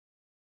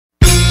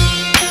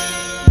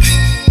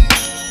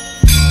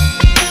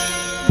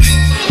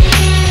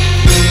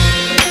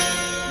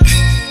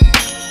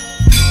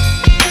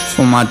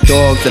my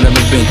dogs that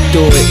ever been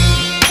through it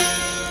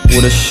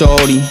with a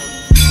shorty.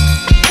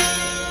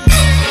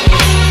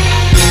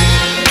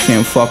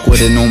 Can't fuck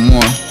with it no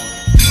more.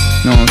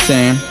 Know what I'm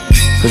saying?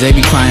 Cause they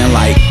be crying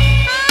like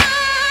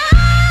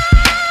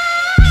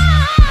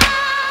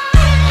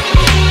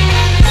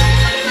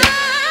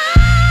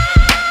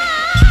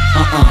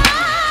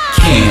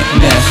can't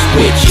mess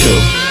with you.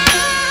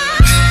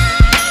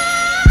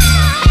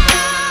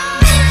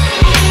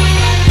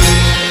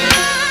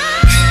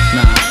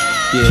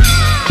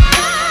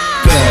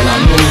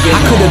 I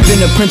could've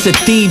been a prince of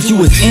thieves, you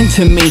was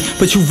into me,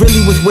 but you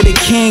really was with a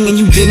king and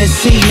you didn't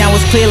see. Now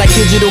it's clear like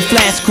digital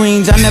flat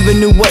screens. I never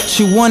knew what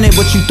you wanted,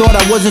 but you thought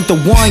I wasn't the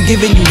one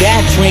giving you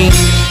that dream.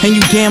 And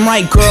you damn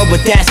right, girl,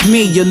 but that's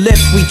me. Your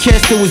lips, we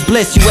kissed, it was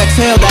bliss. You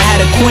exhaled, I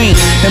had a queen.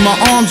 In my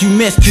arms you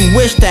missed, you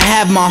wished to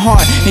have my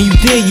heart. And you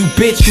did, you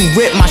bitch, you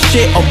ripped my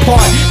shit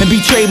apart and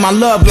betrayed my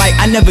love like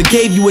I never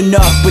gave you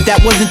enough. But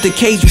that wasn't the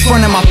case, you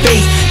front of my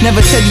face.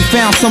 Never said you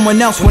found someone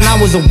else when I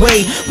was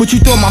away, but you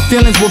thought my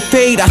feelings would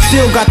fade. I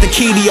still got the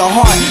key to your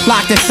heart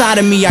locked inside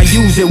of me, I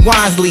use it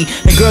wisely.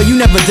 And girl, you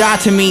never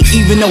died to me,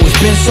 even though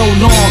it's been so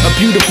long. A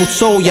beautiful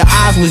soul, your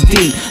eyes was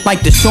deep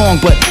like the song,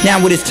 but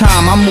now with it's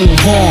time, I move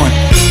on.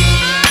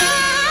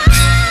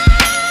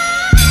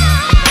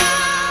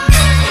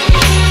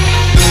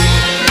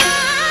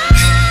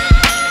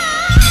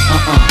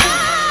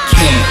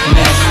 Can't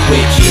mess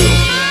with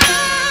you.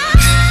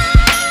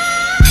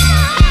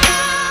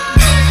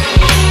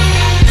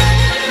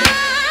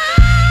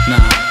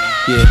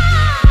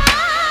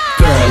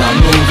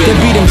 There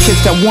be them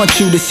chicks that want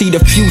you to see the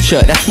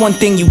future. That's one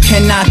thing you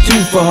cannot do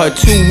for her.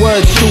 2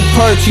 words, 2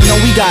 perks, you know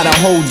we gotta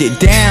hold it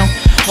down.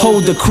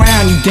 Hold the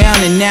crown, you down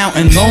and out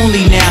and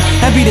lonely now.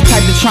 That be the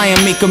type to try and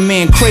make a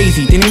man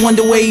crazy. Then you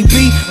wonder where he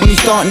be when he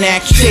startin' to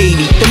act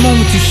shady. The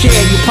moment you share,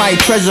 you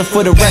probably treasure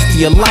for the rest of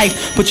your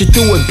life, but you're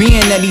through it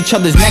being at each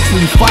other's necks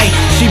when you fight.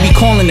 She be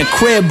calling the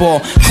crib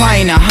all,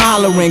 crying and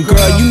hollering.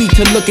 Girl, you need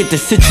to look at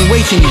the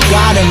situation you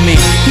got him in.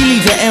 He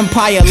leads an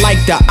empire like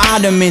the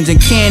Ottomans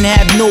and can't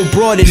have no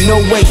broad and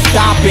no way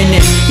stopping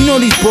it. You know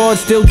these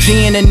broads still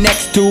G'ing the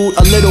next dude.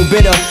 A little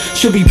bit of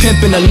should be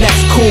pimping the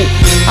next coupe.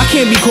 I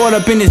can't be caught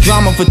up in this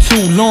drama for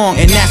too long,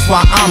 and that's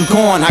why I'm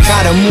gone. I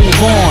gotta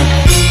move on.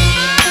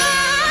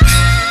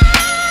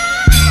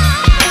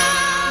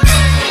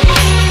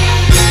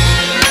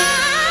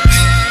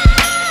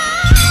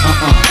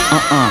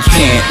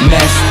 Can't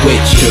mess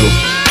with you.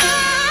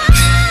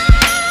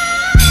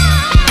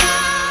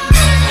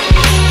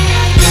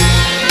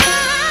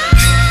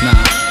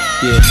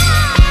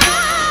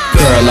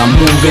 Girl, I'm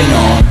moving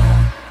on.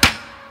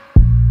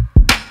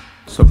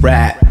 It's a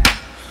rap.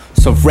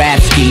 It's a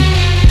rap-ski.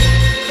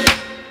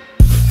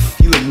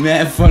 You look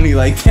mad funny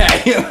like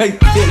that. Like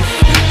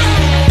this.